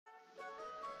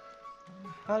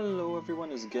Hello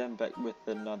everyone, it's again back with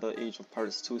another Age of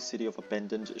Pirates 2 City of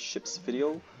Abandoned Ships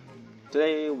video.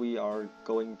 Today we are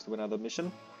going to another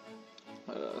mission.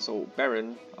 So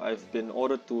Baron, I've been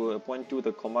ordered to appoint you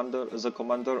the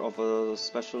commander of a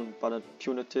special but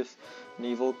punitive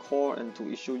naval corps and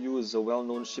to issue you the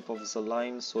well-known ship of the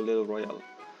line Soleil Royale.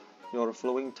 Your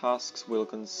following tasks will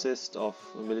consist of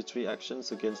military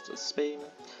actions against Spain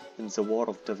in the War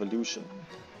of Devolution.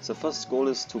 The first goal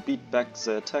is to beat back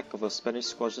the attack of a Spanish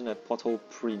squadron at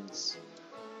Port-au-Prince.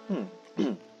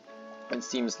 It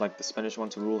seems like the Spanish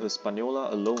want to rule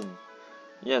Hispaniola alone.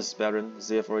 Yes, Baron,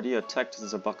 they have already attacked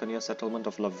the buccaneer settlement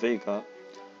of La Vega,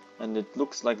 and it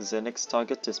looks like their next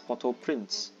target is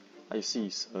Port-au-Prince. I see,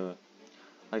 sir.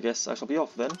 I guess I shall be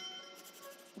off then.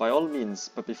 By all means,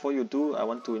 but before you do, I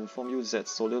want to inform you that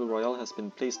Soleil Royale has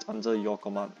been placed under your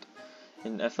command.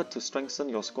 In effort to strengthen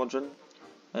your squadron,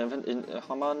 I have no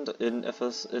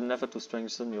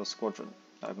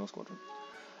squadron.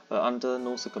 Under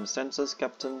no circumstances,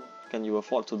 Captain, can you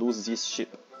afford to lose this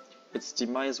ship. Its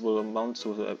demise will amount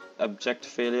to the abject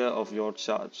failure of your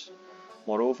charge.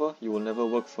 Moreover, you will never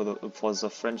work for the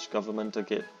French government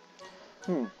again.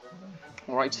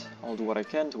 Alright, I'll do what I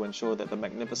can to ensure that the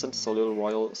magnificent Soleil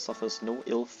Royale suffers no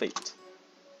ill fate.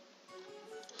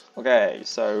 Okay,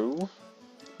 so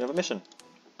we have a mission.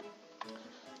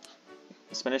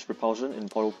 Spanish repulsion in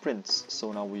Port-au-Prince.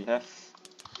 So now we have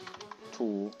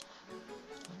to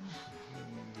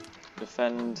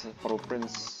defend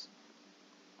Port-au-Prince.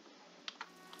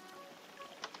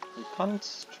 We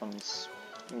can't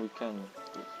we can.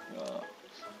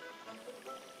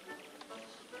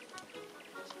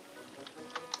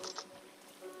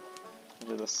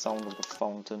 Hear the sound of the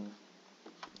fountain.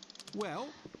 Well,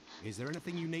 is there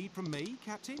anything you need from me,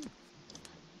 Captain?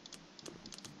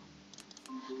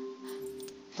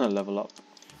 Level up.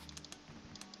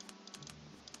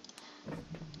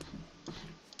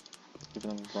 Give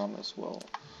them rum as well.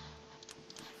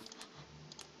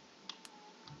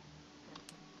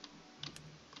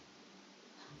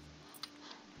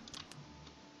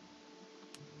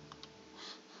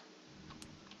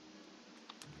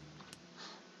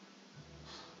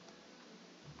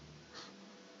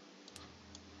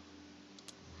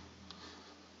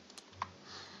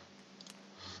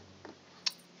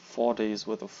 Four days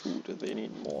worth of food. They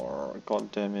need more.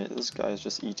 God damn it! This guy is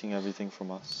just eating everything from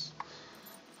us.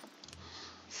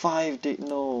 5 days.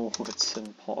 No, it's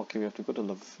in Port. Okay, we have to go to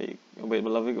La Vega. Wait, but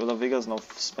La Vega is now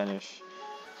Spanish.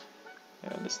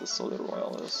 Yeah, this the Soleil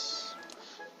Royale is.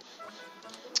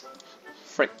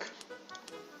 Frick.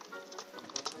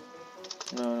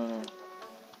 No.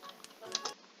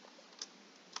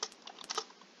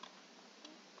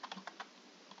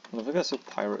 La Vega is still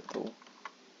pirate though.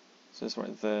 So it's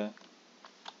right there.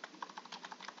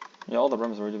 Yeah, all the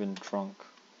rum's already been drunk.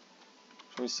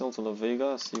 Shall we sail to La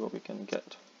Vega, see what we can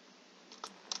get?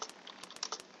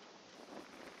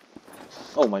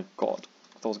 Oh my god.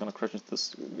 I thought I was gonna crash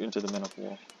into the Man of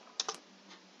War.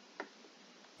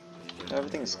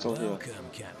 Everything is still here.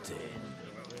 Welcome, Captain.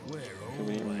 Do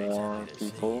we need more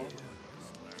people?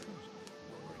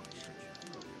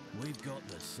 We've got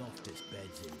the softest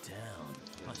beds in town.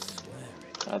 I swear it.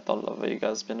 I thought La Vega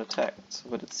has been attacked,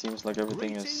 but it seems like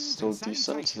everything is still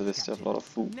decent, so they still have a lot of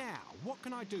food. Now, what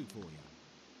can I do for you?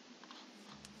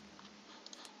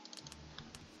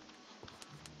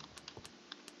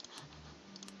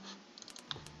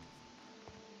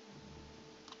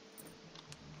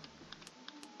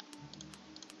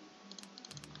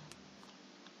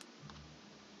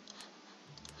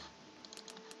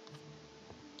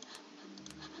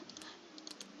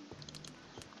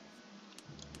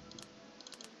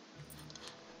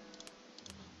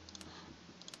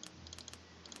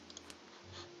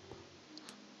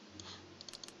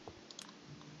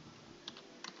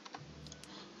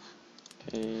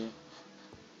 Okay.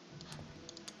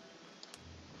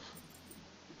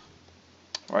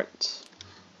 Right.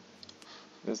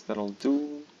 Guess that'll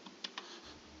do.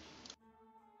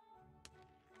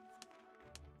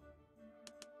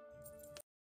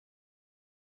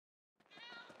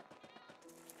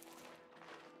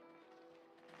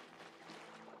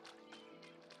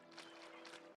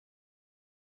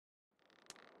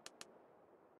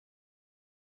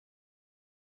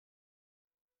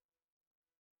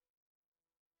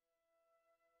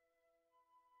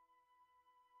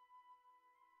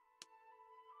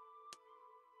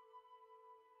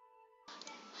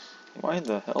 Why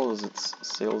the hell is its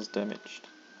sails damaged?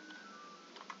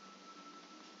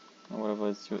 Or whatever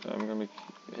it's I'm gonna make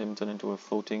him turn into a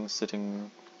floating,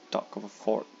 sitting duck of a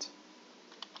fort.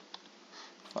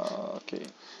 Okay.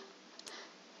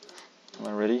 Am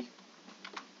I ready?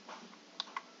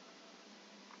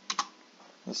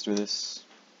 Let's do this.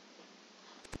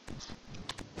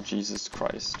 Jesus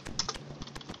Christ.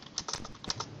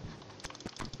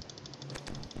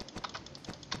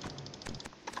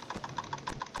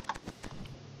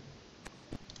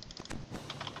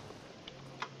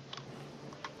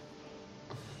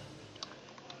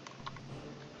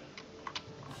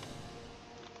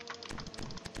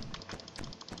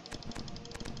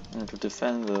 And to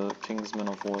defend the Kingsmen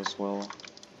of War as well.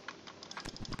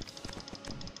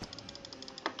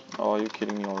 Oh, are you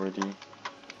kidding me already? I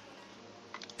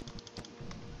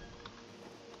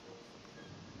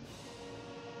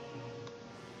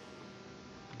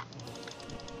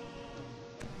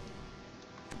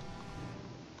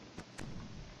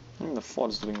think the fort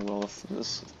is doing well.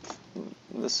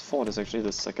 This fort is actually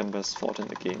the second best fort in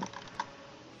the game.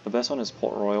 The best one is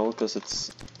Port Royal because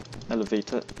it's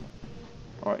elevated.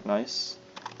 Alright, nice.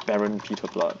 Baron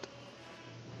Peterblood.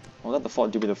 I'll let the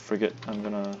fort deal with the frigate. I'm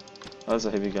gonna... Oh, that's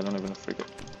a heavy gun, not even a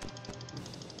frigate.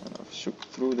 I'm gonna shoot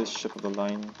through this ship of the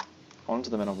line onto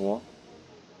the man of war.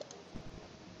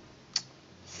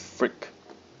 Frick.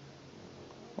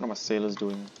 What are my sailors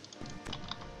doing?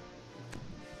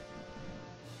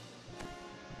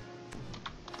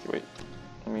 Okay, wait.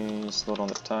 Let me slow down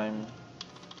the time.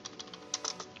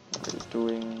 What are we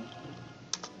doing?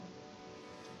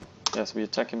 Yes, we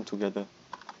attack him together.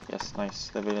 Yes, nice.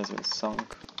 The village has been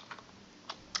sunk.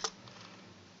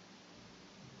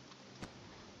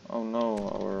 Oh no,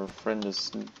 our friend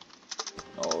is...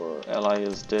 our ally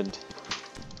is dead.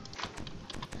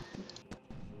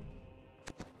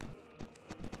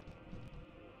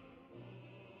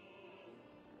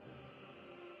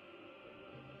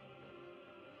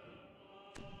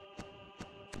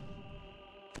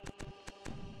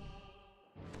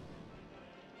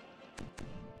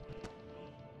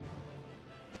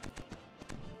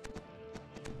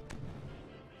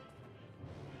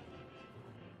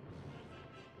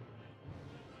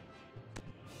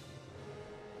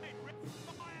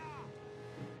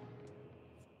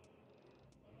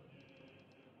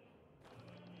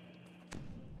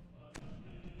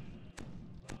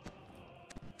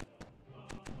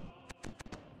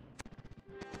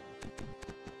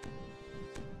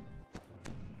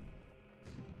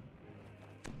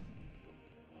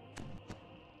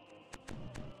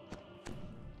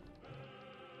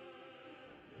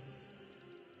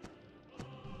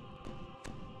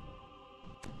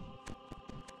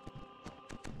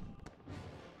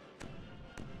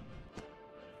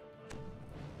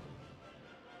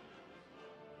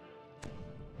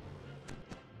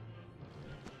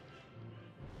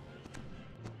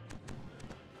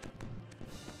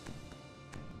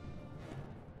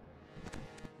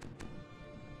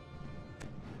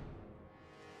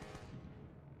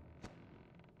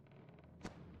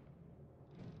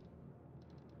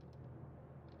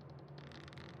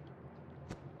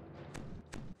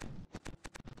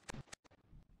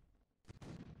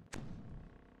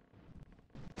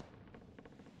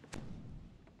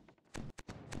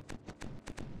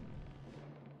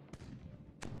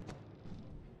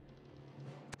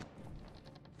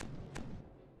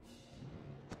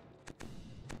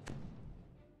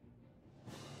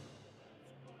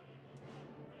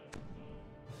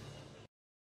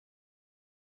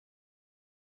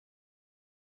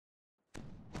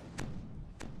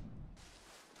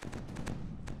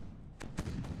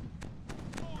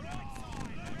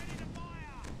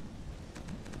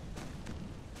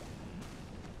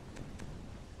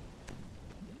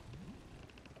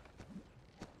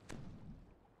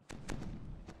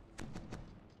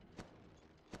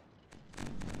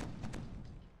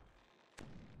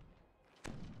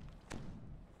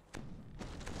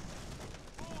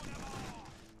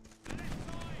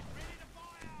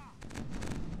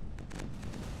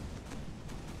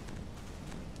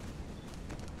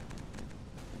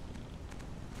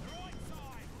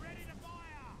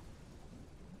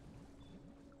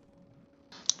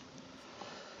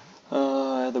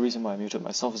 The reason why I muted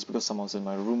myself is because someone was in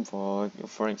my room for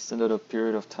an extended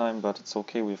period of time, but it's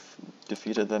okay, we've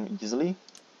defeated them easily.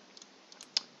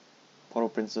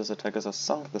 Port-au-Prince's attackers are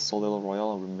sunk, the Soleil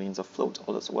Royale remains afloat.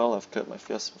 All is well, I've cleared my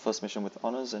first mission with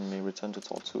honors and may return to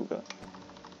Tortuga.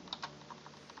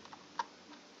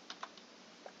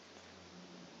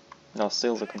 Our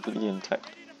sails are completely intact.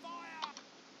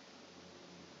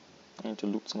 I need to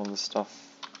loot some of this stuff.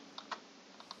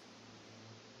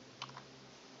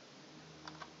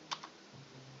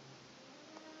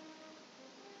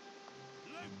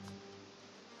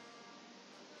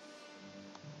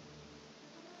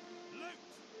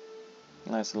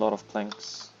 Nice, a lot of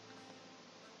planks.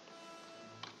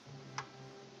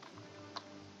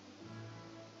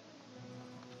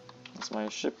 Is my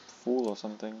ship full or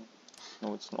something?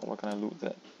 No, it's not. Why can I loot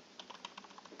that?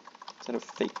 Is that a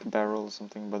fake barrel or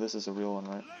something? But this is a real one,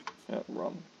 right? Yeah,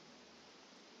 rum.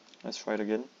 Let's try it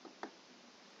again.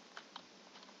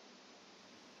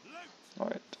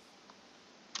 Alright.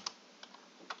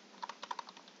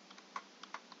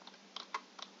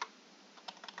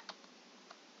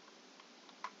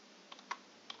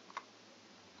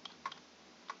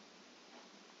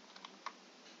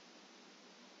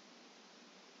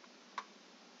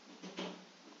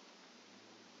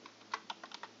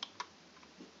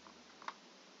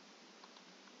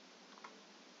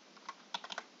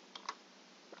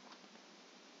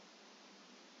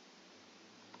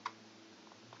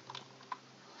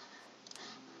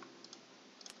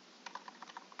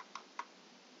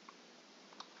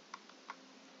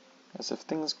 As if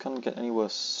things can't get any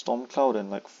worse. Storm cloud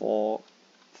and like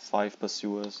 5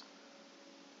 pursuers.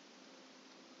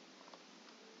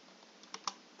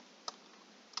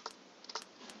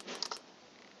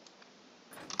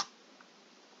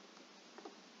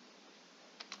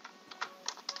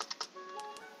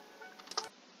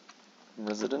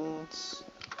 Residents.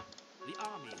 The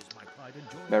army is my pride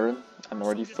and joy. Baron, I'm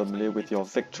already familiar with your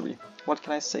victory. What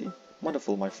can I say?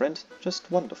 Wonderful, my friend. Just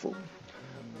wonderful.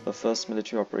 The first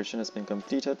military operation has been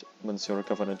completed, Monsieur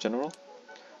Governor General.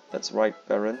 That's right,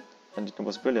 Baron, and it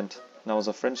was brilliant. Now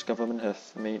the French government have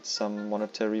made some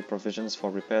monetary provisions for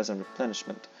repairs and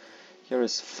replenishment. Here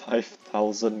is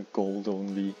 5,000 gold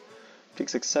only.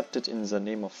 Please accept it in the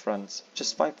name of France.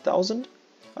 Just 5,000?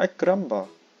 Ay caramba,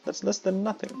 that's less than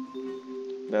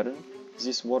nothing. Baron,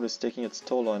 this war is taking its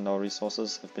toll and our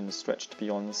resources have been stretched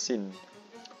beyond sin.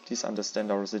 Please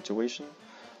understand our situation.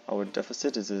 Our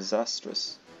deficit is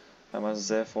disastrous. I must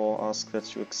therefore ask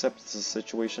that you accept the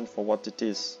situation for what it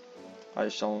is. I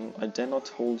dare not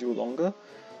hold you longer.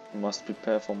 You must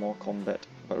prepare for more combat,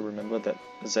 but remember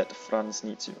that France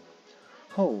needs you.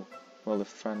 Oh, well, if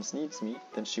France needs me,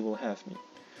 then she will have me.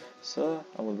 Sir,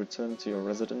 I will return to your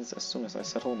residence as soon as I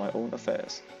settle my own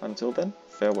affairs. Until then,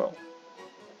 farewell.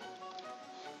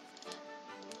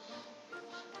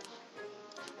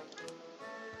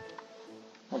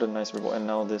 What a nice reward. And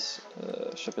now this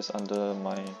ship is under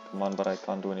my command, but I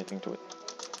can't do anything to it.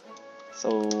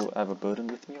 So I have a burden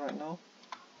with me right now.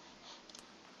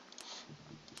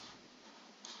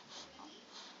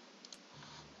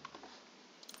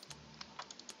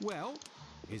 Well,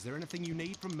 is there anything you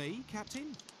need from me,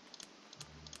 Captain?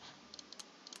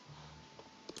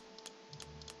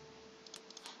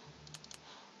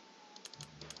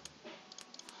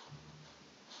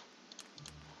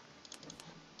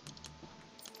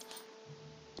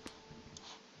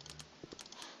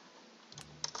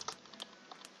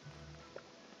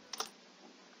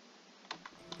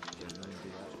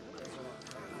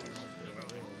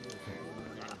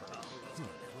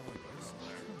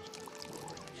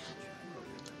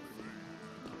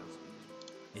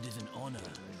 It is an honor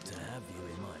to have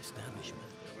you in my establishment.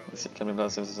 Let's see, can we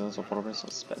blast citizens or province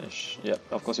of Spanish? Yeah,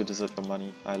 of course you deserve your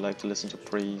money. I like to listen to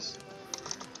praise.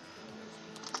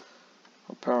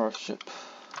 Repair our ship.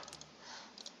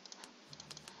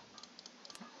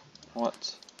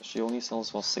 What? She only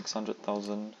sells for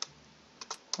 600,000.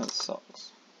 That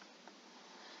sucks.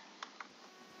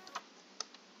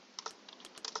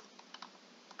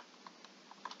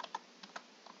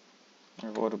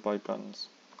 I've got to buy guns.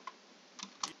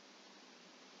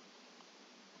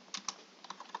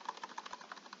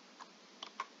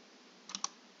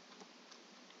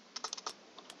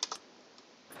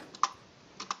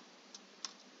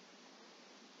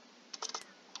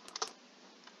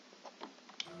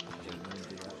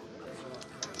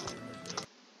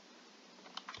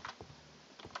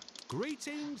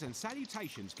 Greetings and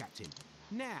salutations, Captain.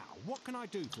 Now, what can I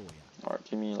do for you? Alright,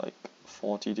 give me like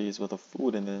 40 days worth of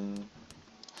food, and then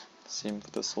same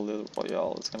for the Solar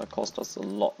Royale. It's gonna cost us a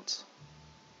lot.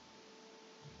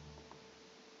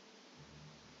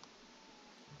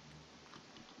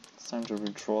 It's time to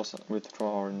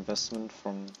withdraw our investment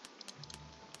from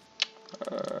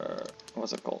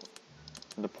what's it called?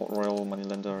 The Port Royal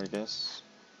Moneylender, I guess.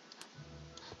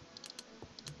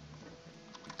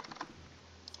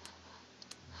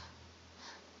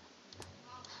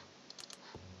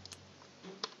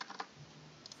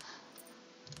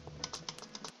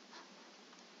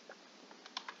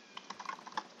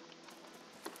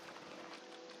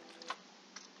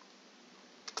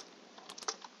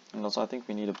 And also I think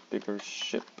we need a bigger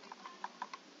ship.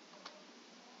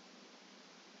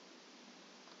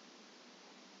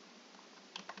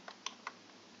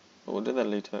 But we'll do that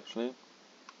later actually.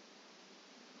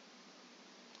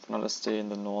 For now, let's stay in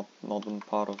the northern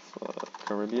part of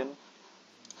Caribbean.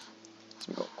 So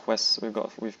we got quests.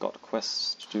 We've got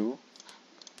quests to do.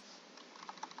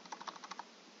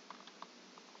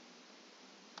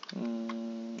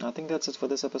 I think that's it for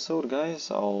this episode, guys.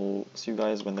 I'll see you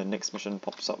guys when the next mission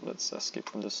pops up. Let's escape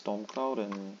from the storm cloud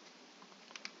and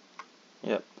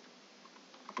yep.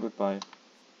 Goodbye.